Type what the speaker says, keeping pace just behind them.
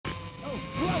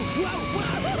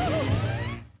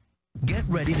Get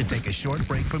ready to take a short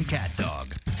break from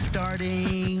Cat-Dog.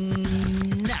 Starting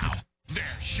now. They're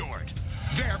short.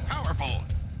 They're powerful.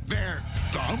 They're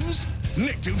thumbs?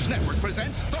 Nicktoons Network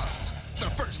presents Thumbs, the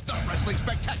first thumb wrestling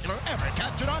spectacular ever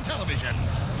captured on television.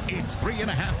 It's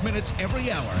 3.5 minutes every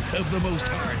hour of the most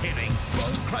hard-hitting,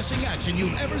 bone-crushing action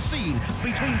you've ever seen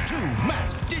between two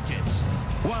masked digits.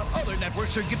 While other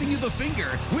networks are giving you the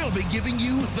finger, we'll be giving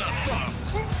you the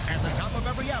thumbs. At the top of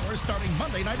every hour starting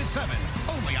Monday night at 7,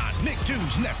 only on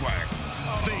Nicktoons Network.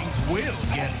 Things will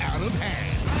get out of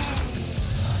hand.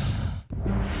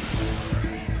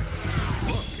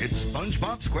 Look, it's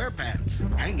SpongeBob SquarePants,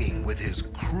 hanging with his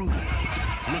crew.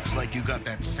 Looks like you got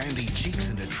that sandy cheeks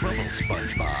into trouble,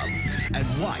 SpongeBob. And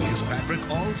why is Patrick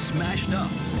all smashed up?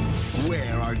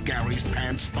 Where are Gary's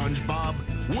pants, SpongeBob?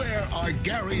 Where are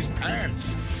Gary's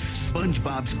pants?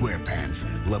 SpongeBob SquarePants,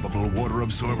 lovable water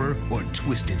absorber or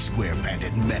twisted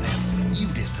square-panted menace? You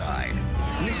decide.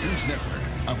 Nicktoons Network,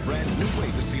 a brand new way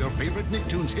to see your favorite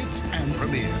Nicktoons hits and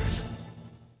premieres.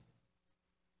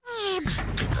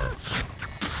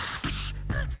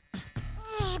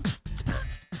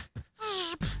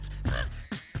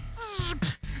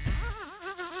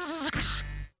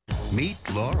 Meet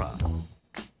Laura.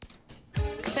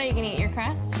 So you can eat your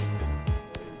crust?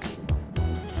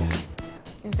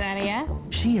 Is that a yes?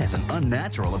 She has an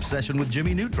unnatural obsession with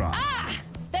Jimmy Neutron. Ah!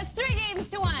 That's 3 games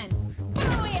to 1.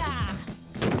 Booyah!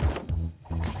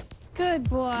 Good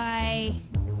boy.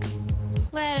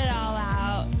 Let it all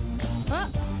out. Oh,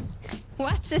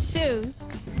 watch the shoes.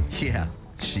 Yeah,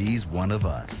 she's one of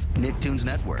us. Nicktoons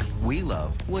Network. We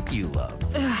love what you love.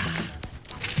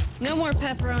 No more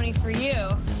pepperoni for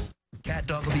you.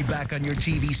 Cat-Dog will be back on your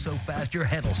TV so fast your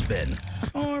head'll spin.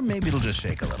 Or maybe it'll just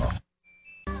shake a little.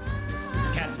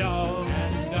 Cat-Dog,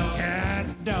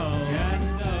 Cat-Dog,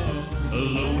 Cat-Dog,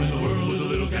 alone in the world with a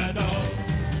little cat-dog.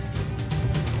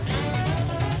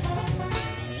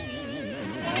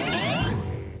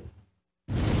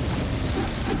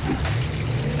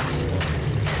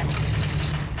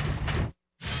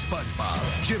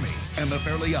 SpongeBob, Jimmy, and the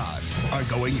Fairly Odds are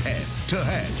going head to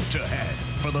head to head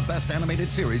for the best animated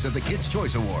series of the Kids'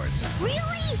 Choice Awards. Really?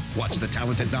 Watch the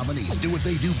talented nominees do what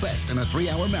they do best in a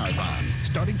 3-hour marathon,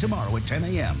 starting tomorrow at 10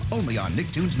 a.m., only on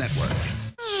Nicktoons Network.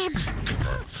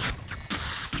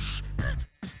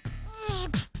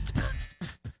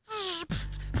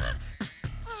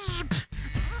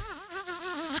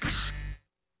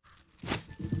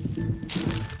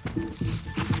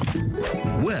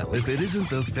 Well, if it isn't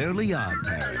the Fairly Odd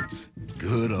Parents.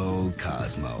 Good old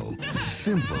Cosmo.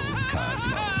 Simple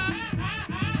Cosmo.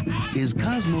 Is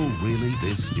Cosmo really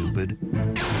this stupid?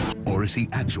 Or is he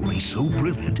actually so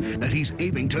brilliant that he's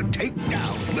aiming to take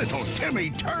down little Timmy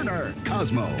Turner?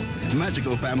 Cosmo,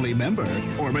 magical family member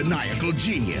or maniacal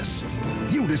genius?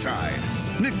 You decide.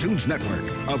 Nicktoons Network,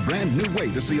 a brand new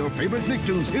way to see your favorite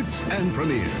Nicktoons hits and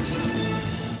premieres.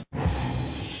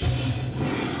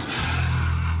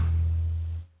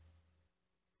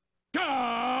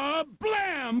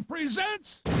 Blam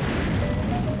presents...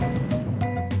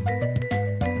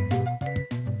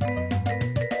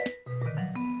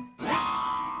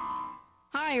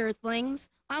 Hi, Earthlings.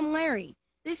 I'm Larry.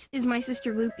 This is my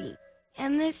sister Loopy.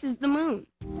 And this is the moon.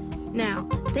 Now,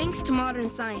 thanks to modern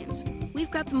science,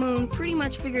 we've got the moon pretty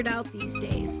much figured out these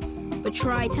days. But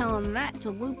try telling that to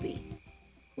Loopy.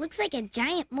 Looks like a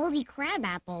giant moldy crab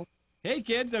apple. Hey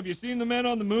kids, have you seen the man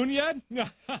on the moon yet? There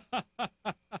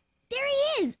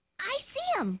he is! I see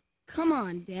him! Come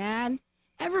on, Dad.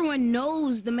 Everyone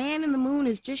knows the man in the moon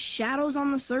is just shadows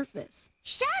on the surface.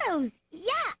 Shadows!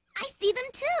 Yeah, I see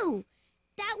them too!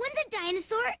 That one's a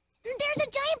dinosaur, and there's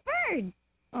a giant bird.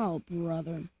 Oh,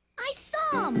 brother. I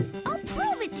saw him! I'll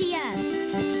prove it to you!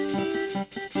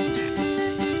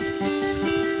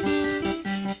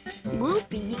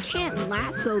 Loopy, you can't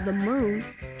lasso the moon.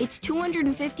 It's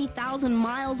 250,000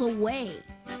 miles away.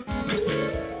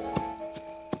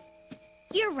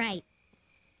 You're right.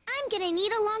 I'm gonna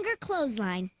need a longer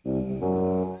clothesline.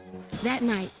 That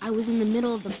night, I was in the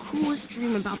middle of the coolest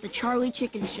dream about the Charlie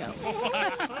Chicken Show.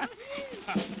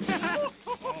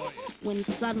 When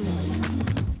suddenly...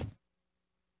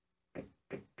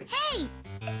 Hey!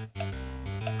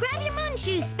 Grab your moon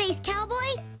shoes, Space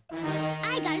Cowboy!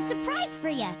 I got a surprise for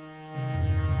you.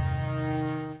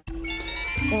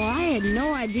 Well, I had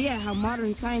no idea how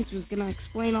modern science was gonna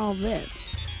explain all this.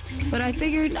 But I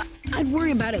figured I'd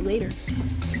worry about it later.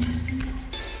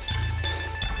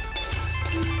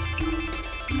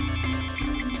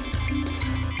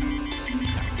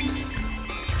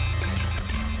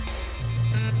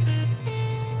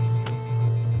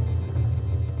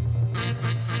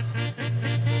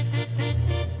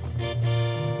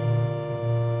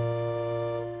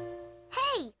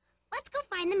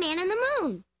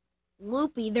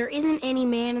 Loopy, there isn't any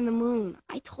man in the moon.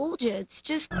 I told you, it's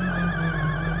just...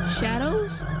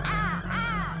 shadows?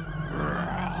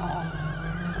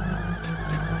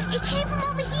 It came from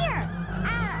over here.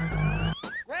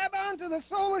 Grab onto the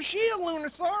solar shield,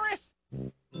 Lunosaurus.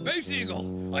 Space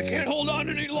Eagle, I can't hold on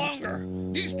any longer.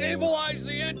 Destabilize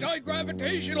the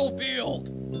anti-gravitational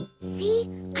field. See?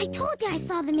 I told you I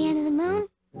saw the man in the moon.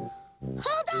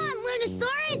 Hold on,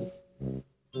 Lunosaurus!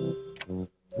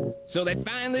 So they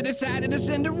finally decided to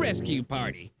send a rescue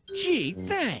party. Gee,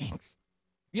 thanks.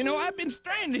 You know, I've been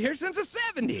stranded here since the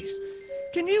 70s.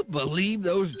 Can you believe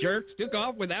those jerks took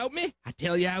off without me? I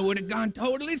tell you, I would have gone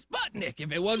totally Sputnik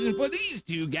if it wasn't for these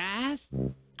two guys.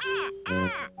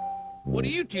 What are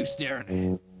you two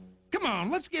staring at? Come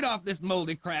on, let's get off this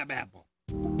moldy crab apple.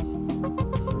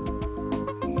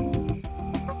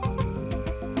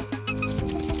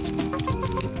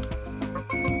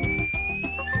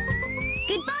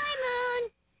 Goodbye, Moon!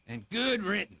 And good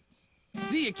riddance.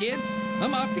 See you, kids.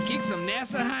 I'm off to kick some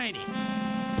NASA hiney.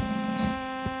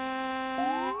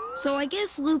 So I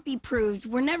guess Loopy proved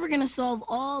we're never gonna solve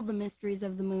all the mysteries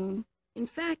of the moon. In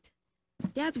fact,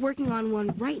 Dad's working on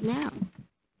one right now.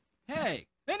 Hey,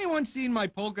 anyone seen my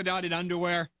polka-dotted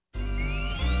underwear?